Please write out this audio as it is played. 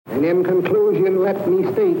And in conclusion, let me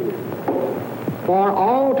state, for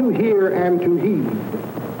all to hear and to heed,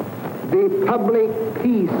 the public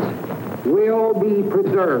peace will be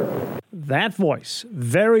preserved. That voice,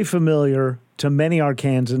 very familiar to many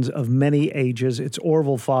Arkansans of many ages. It's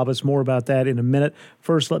Orville Faubus. More about that in a minute.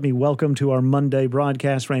 First, let me welcome to our Monday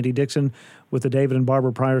broadcast Randy Dixon with the David and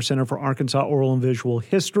Barbara Pryor Center for Arkansas Oral and Visual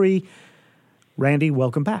History. Randy,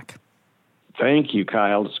 welcome back. Thank you,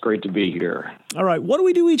 Kyle. It's great to be here. All right. What do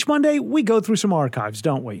we do each Monday? We go through some archives,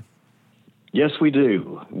 don't we? Yes, we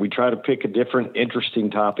do. We try to pick a different,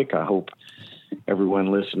 interesting topic. I hope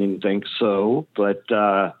everyone listening thinks so. But,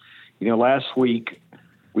 last week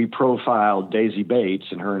we profiled Daisy Bates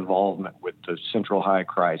and her involvement with the Central High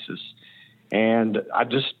crisis. And I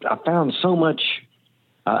found so much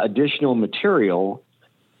additional material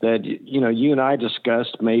that, you and I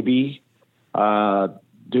discussed maybe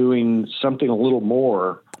doing something a little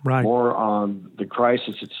more, right, more on the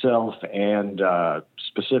crisis itself and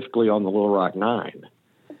specifically on the Little Rock Nine.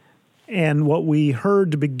 And what we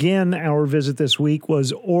heard to begin our visit this week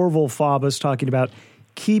was Orville Faubus talking about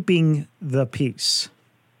keeping the peace.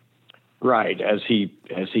 Right, as he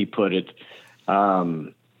put it.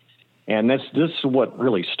 And this is what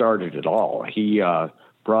really started it all. He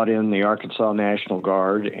brought in the Arkansas National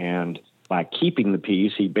Guard, and by keeping the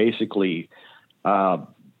peace, he basically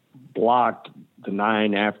blocked the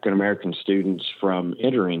 9 African-American students from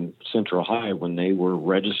entering Central High when they were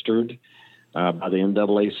registered by the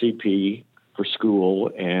NAACP for school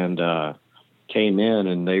and came in,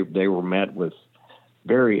 and they were met with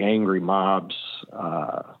very angry mobs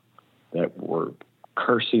that were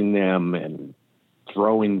cursing them and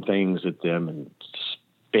throwing things at them and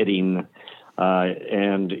spitting.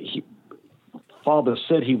 And Faubus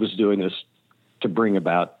said he was doing this to bring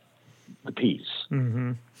about the peace.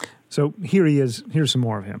 Mm-hmm. So here he is. Here's some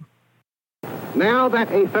more of him. Now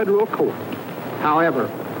that a federal court, however,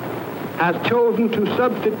 has chosen to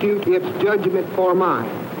substitute its judgment for mine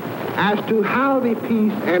as to how the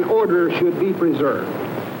peace and order should be preserved,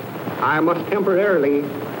 I must temporarily,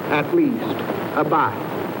 at least, abide.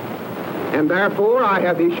 And therefore I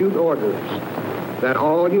have issued orders that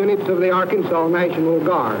all units of the Arkansas National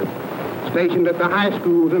Guard stationed at the high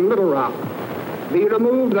schools in Little Rock be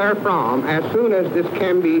removed therefrom as soon as this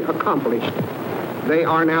can be accomplished. They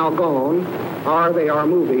are now gone, or they are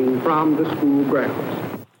moving from the school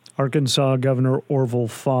grounds. Arkansas Governor Orville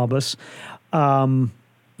Faubus.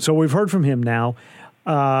 So we've heard from him now.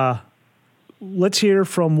 Let's hear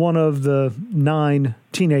from one of the 9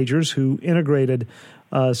 teenagers who integrated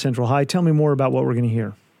Central High. Tell me more about what we're going to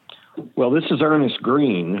hear. Well, this is Ernest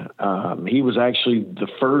Green. He was actually the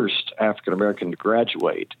first African-American to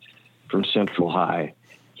graduate from Central High.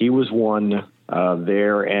 He was one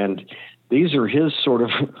there, and these are his sort of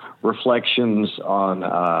reflections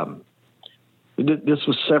on, this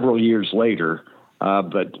was several years later,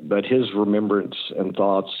 but his remembrance and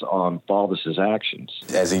thoughts on Faubus's actions.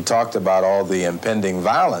 As he talked about all the impending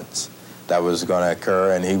violence that was going to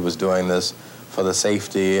occur, and he was doing this for the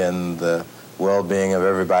safety and the well-being of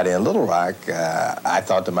everybody in Little Rock, I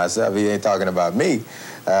thought to myself, he ain't talking about me,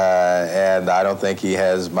 and I don't think he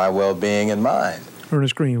has my well-being in mind.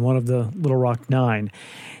 Ernest Green, one of the Little Rock Nine.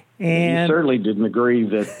 And he certainly didn't agree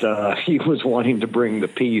that he was wanting to bring the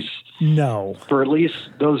peace. No. For at least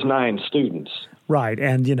those 9 students. Right,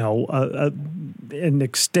 and, an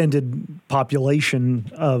extended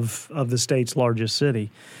population of the state's largest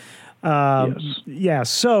city. Yes. Yeah,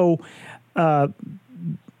 so the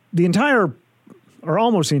entire, or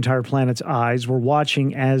almost the entire planet's eyes were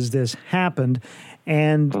watching as this happened,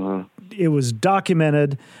 and it was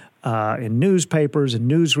documented in newspapers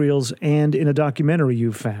and newsreels and in a documentary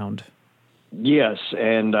you found. Yes,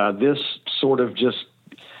 and this sort of just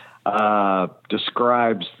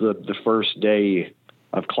describes the first day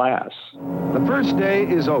of class. The first day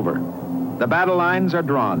is over. The battle lines are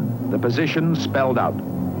drawn, the positions spelled out.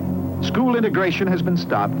 School integration has been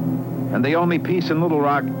stopped, and the only peace in Little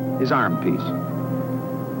Rock is armed peace.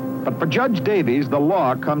 But for Judge Davies, the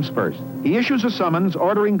law comes first. He issues a summons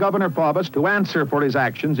ordering Governor Faubus to answer for his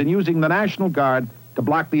actions in using the National Guard to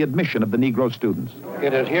block the admission of the Negro students.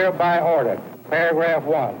 It is hereby ordered, paragraph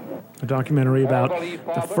 1. A documentary about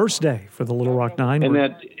the first day for the Little Rock Nine. And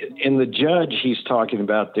the judge he's talking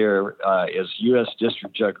about there is U.S.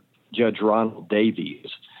 District Judge Ronald Davies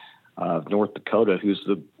of North Dakota, who's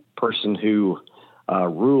the person who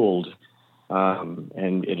ruled,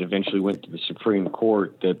 and it eventually went to the Supreme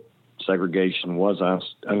Court, that segregation was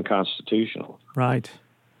unconstitutional. Right.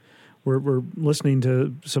 We're listening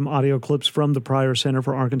to some audio clips from the Pryor Center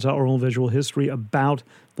for Arkansas Oral and Visual History about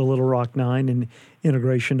the Little Rock Nine and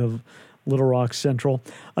integration of Little Rock Central.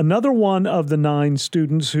 Another one of the 9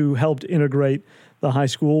 students who helped integrate the high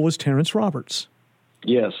school was Terrence Roberts.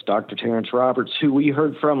 Yes, Dr. Terrence Roberts, who we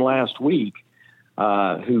heard from last week,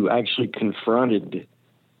 who actually confronted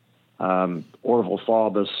Orville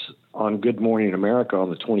Faubus on Good Morning America on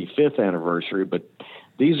the 25th anniversary. But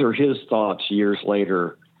these are his thoughts years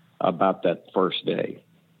later about that first day.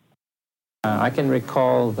 I can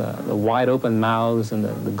recall the wide open mouths and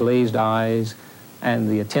the glazed eyes and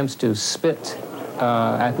the attempts to spit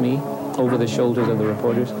at me over the shoulders of the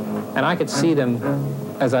reporters. And I could see them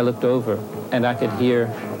as I looked over, and I could hear,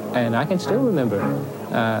 and I can still remember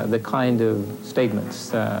the kind of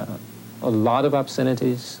statements, a lot of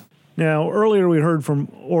obscenities. Now, earlier we heard from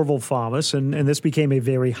Orville Faubus, and this became a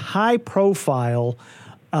very high-profile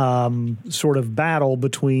sort of battle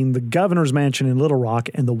between the governor's mansion in Little Rock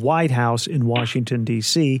and the White House in Washington,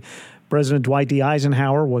 D.C. President Dwight D.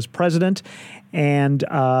 Eisenhower was president, and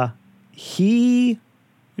he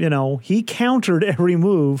countered every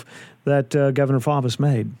move that Governor Faubus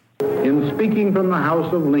made. In speaking from the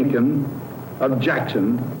House of Lincoln, of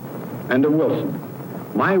Jackson, and of Wilson,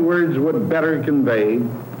 my words would better convey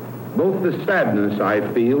both the sadness I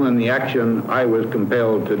feel in the action I was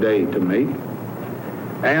compelled today to make,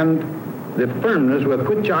 and the firmness with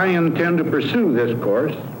which I intend to pursue this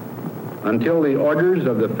course until the orders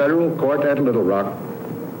of the federal court at Little Rock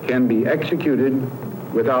can be executed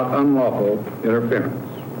without unlawful interference.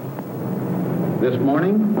 This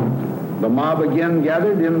morning, the mob again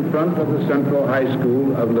gathered in front of the Central High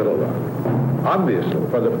School of Little Rock, obviously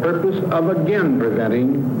for the purpose of again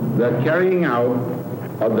preventing the carrying out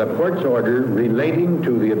of the court's order relating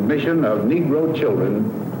to the admission of Negro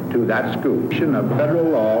children to that school of federal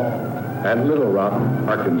law at Little Rock,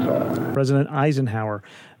 Arkansas. President Eisenhower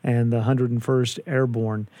and the 101st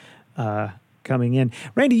Airborne coming in.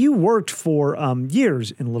 Randy, you worked for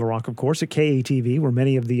years in Little Rock, of course, at KATV, where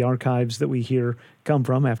many of the archives that we hear come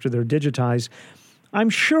from after they're digitized.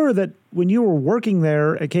 I'm sure that when you were working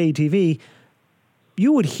there at KATV,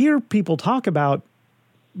 you would hear people talk about,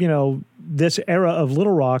 this era of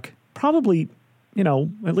Little Rock probably,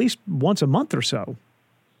 at least once a month or so.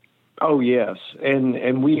 Oh, yes. And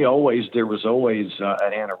there was always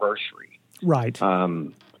an anniversary. Right.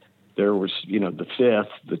 There was, the 5th,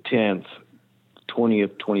 the 10th,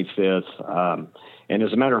 20th, 25th. And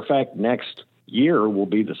as a matter of fact, next year will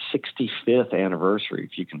be the 65th anniversary,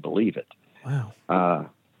 if you can believe it. Wow.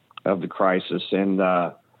 Of the crisis. And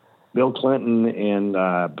Bill Clinton in,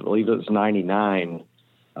 I believe it was 99,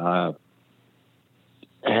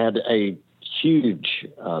 had a huge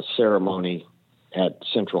ceremony at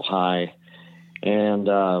Central High and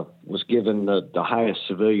was given the highest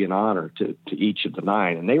civilian honor to each of the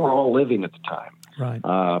 9. And they were all living at the time. Right.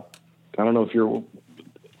 I don't know if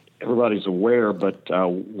everybody's aware, but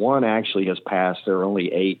one actually has passed. There are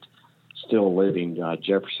only 8 still living.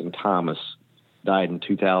 Jefferson Thomas died in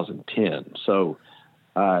 2010. So,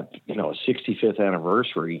 a 65th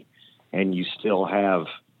anniversary, and you still have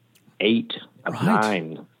 8 of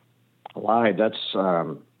 9 alive.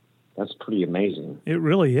 That's pretty amazing. It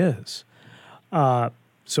really is.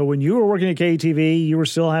 So when you were working at KTV, you were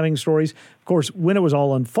still having stories. Of course, when it was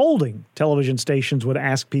all unfolding, television stations would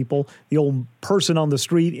ask people the old person on the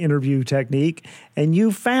street interview technique, and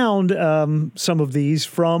you found some of these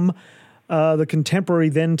from the contemporary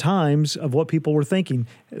then times of what people were thinking.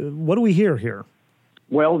 What do we hear here?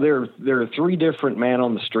 Well, there are 3 different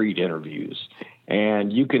man-on-the-street interviews,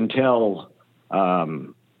 and you can tell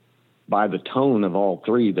by the tone of all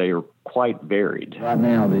 3, they are quite varied. Right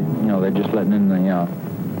now, they're just letting in the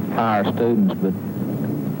higher students, but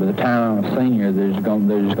by the time I'm a senior, they're just going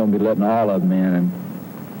to be letting all of them in, and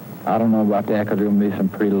I don't know about that because there's going to be some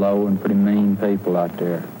pretty low and pretty mean people out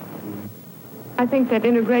there. I think that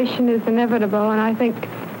integration is inevitable, and I think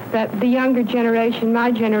that the younger generation,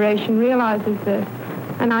 my generation, realizes this.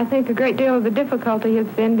 And I think a great deal of the difficulty has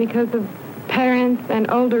been because of parents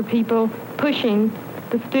and older people pushing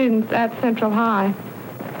the students at Central High.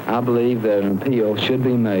 I believe that an appeal should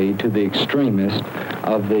be made to the extremists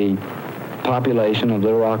of the population of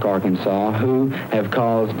Little Rock, Arkansas, who have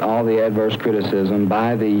caused all the adverse criticism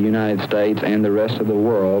by the United States and the rest of the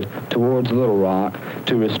world towards Little Rock,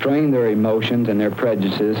 to restrain their emotions and their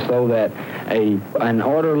prejudices so that an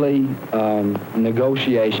orderly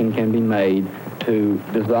negotiation can be made to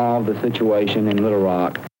dissolve the situation in Little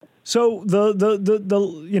Rock. So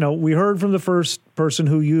we heard from the first person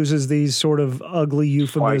who uses these sort of ugly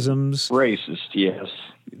euphemisms. Quite racist, yes.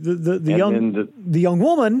 The young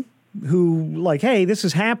woman who, hey, this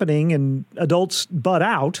is happening and adults butt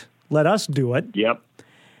out, let us do it. Yep.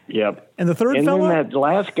 Yep. And the third and fellow? And then that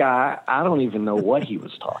last guy, I don't even know what he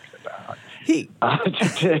was talking about. To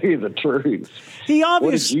tell you the truth. He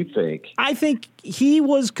obviously. What did you think? I think he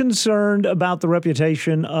was concerned about the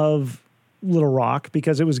reputation of Little Rock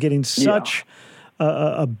because it was getting such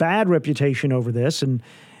a bad reputation over this. And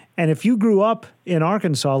if you grew up in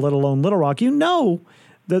Arkansas, let alone Little Rock, you know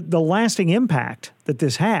the lasting impact that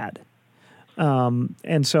this had.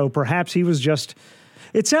 And so perhaps he was just,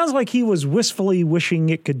 it sounds like he was wistfully wishing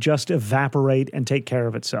it could just evaporate and take care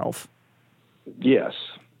of itself. Yes.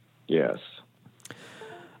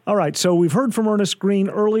 All right, so we've heard from Ernest Green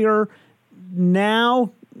earlier.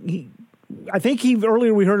 Now, I think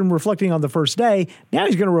earlier we heard him reflecting on the first day. Now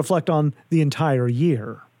he's going to reflect on the entire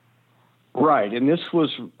year. Right, and this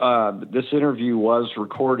interview was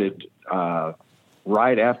recorded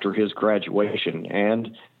right after his graduation,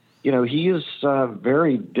 and he is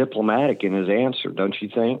very diplomatic in his answer, don't you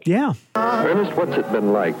think? Yeah. Ernest, what's it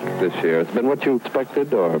been like this year? It's been what you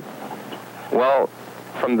expected, or? Well,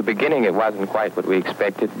 from the beginning, it wasn't quite what we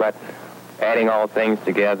expected, but adding all things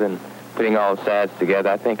together and putting all sides together,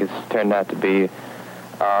 I think it's turned out to be,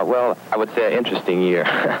 I would say an interesting year.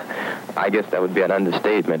 I guess that would be an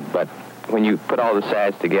understatement, but when you put all the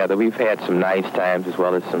sides together, we've had some nice times as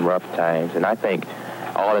well as some rough times, and I think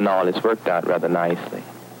all in all, it's worked out rather nicely.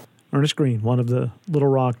 Ernest Green, one of the Little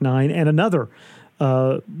Rock Nine, and another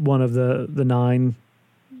one of the nine,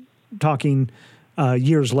 talking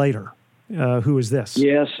years later. Who is this?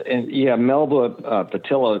 Yes, and Melba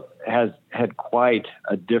Patilla has had quite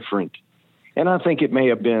a different, and I think it may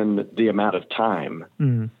have been the amount of time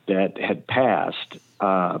that had passed,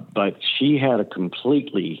 but she had a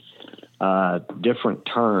completely different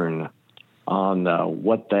turn on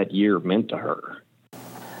what that year meant to her.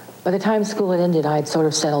 By the time school had ended, I had sort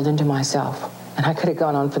of settled into myself, and I could have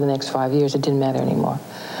gone on for the next 5 years. It didn't matter anymore.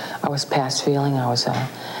 I was past feeling. I was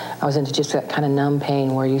into just that kind of numb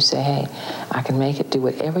pain where you say, hey, I can make it, do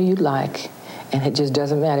whatever you like, and it just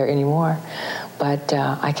doesn't matter anymore. But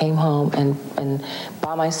I came home, and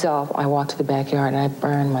by myself, I walked to the backyard, and I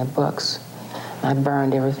burned my books. I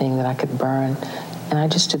burned everything that I could burn, and I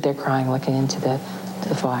just stood there crying, looking into the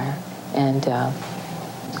fire, and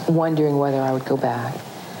wondering whether I would go back,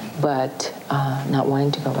 but not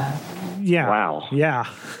wanting to go back. Yeah. Wow. Yeah.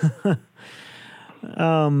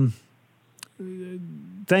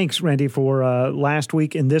 Thanks, Randy, for last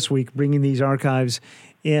week and this week bringing these archives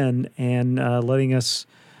in and letting us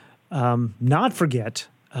not forget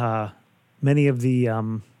many of the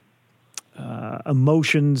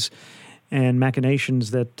emotions and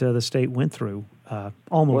machinations that the state went through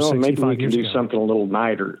almost 65 years ago. Well, maybe we can do something a little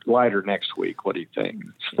lighter next week. What do you think?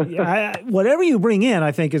 Whatever you bring in,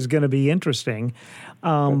 I think, is going to be interesting.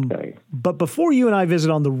 Okay. But before you and I visit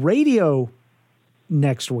on the radio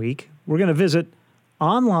next week, we're going to visit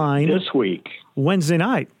online this week, Wednesday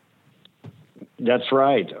night. That's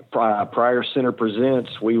right. Pryor Center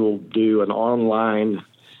presents. We will do an online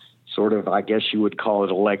sort of, I guess you would call it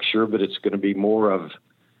a lecture, but it's going to be more of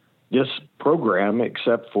this program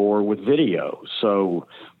except for with video. So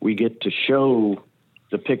we get to show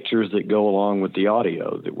the pictures that go along with the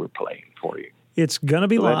audio that we're playing for you. It's going to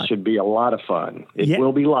be live. That should be a lot of fun. It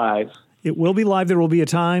will be live. It will be live. There will be a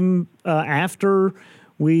time after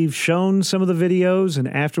we've shown some of the videos and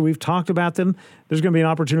after we've talked about them, there's going to be an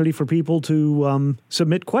opportunity for people to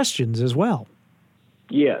submit questions as well.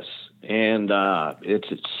 Yes, and it's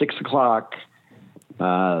at 6 o'clock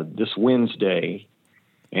this Wednesday,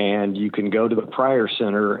 and you can go to the Pryor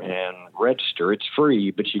Center and register. It's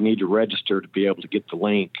free, but you need to register to be able to get the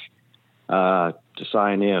link to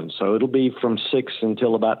sign in. So it'll be from 6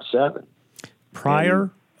 until about 7.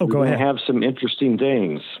 Pryor? Go ahead. We're going to have some interesting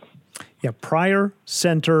things. Yeah,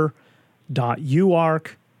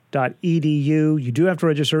 pryorcenter.uark.edu. You do have to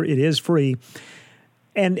register. It is free.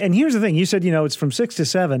 And here's the thing. You said, it's from 6 to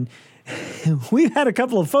 7. We've had a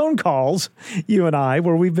couple of phone calls, you and I,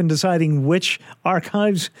 where we've been deciding which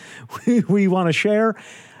archives we want to share.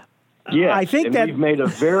 Yes, I think we've made a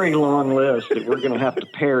very long list that we're going to have to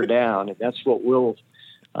pare down, and that's what we'll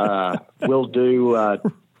do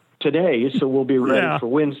today, so we'll be ready for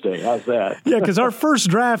Wednesday. How's that? Yeah, because our first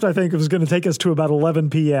draft, I think, was going to take us to about 11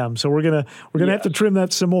 p.m., so we're gonna have to trim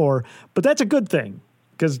that some more. But that's a good thing,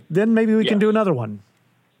 because then maybe we can do another one.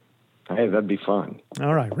 Hey, that'd be fun.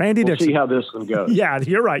 All right, Randy Dixon. See how this one goes. Yeah,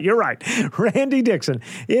 you're right. Randy Dixon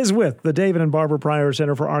is with the David and Barbara Pryor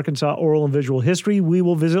Center for Arkansas Oral and Visual History. We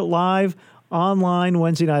will visit live online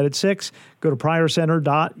Wednesday night at 6. Go to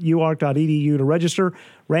pryorcenter.uark.edu to register.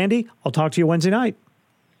 Randy, I'll talk to you Wednesday night.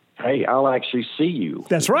 Hey, I'll actually see you.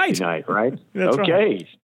 That's right. Wednesday night, right? That's okay. Right.